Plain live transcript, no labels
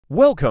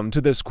Welcome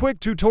to this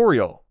quick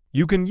tutorial.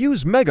 You can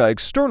use Mega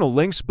External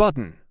Links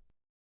button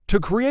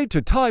to create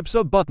two types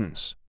of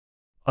buttons,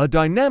 a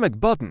dynamic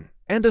button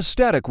and a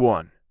static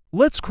one.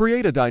 Let's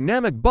create a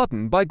dynamic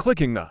button by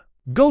clicking the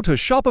Go to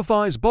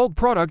Shopify's Bulk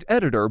Product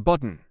Editor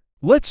button.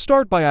 Let's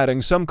start by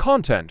adding some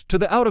content to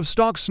the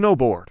out-of-stock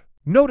snowboard.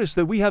 Notice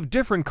that we have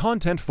different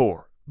content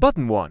for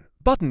Button 1,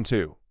 Button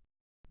 2,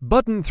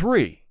 Button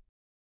 3.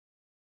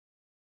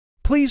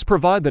 Please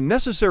provide the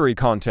necessary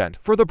content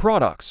for the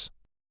products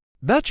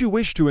that you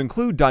wish to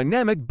include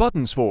dynamic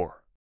buttons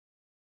for.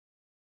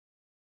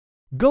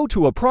 Go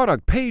to a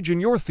product page in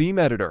your theme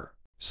editor.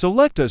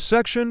 Select a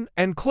section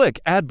and click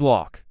Add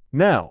Block.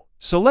 Now,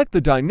 select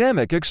the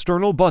dynamic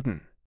external button.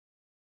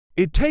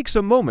 It takes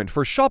a moment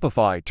for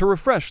Shopify to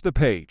refresh the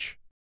page.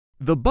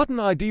 The button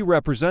ID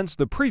represents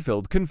the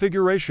pre-filled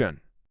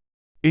configuration.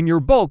 In your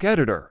bulk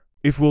editor,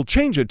 if we'll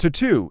change it to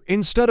 2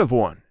 instead of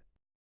 1,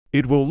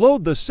 it will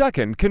load the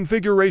second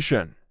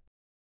configuration.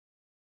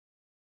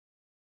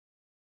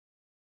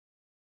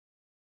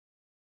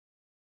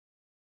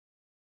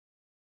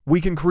 We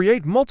can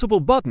create multiple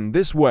buttons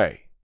this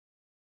way.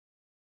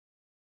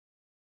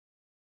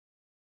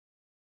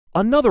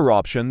 Another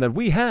option that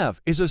we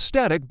have is a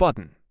static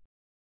button.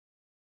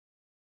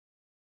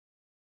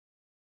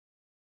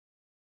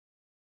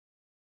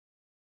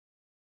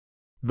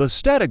 The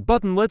static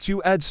button lets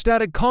you add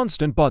static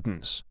constant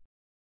buttons.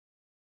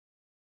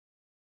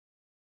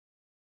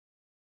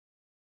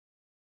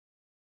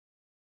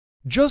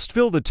 Just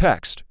fill the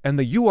text and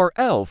the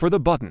URL for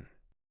the button,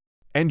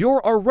 and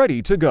you're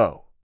ready to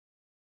go.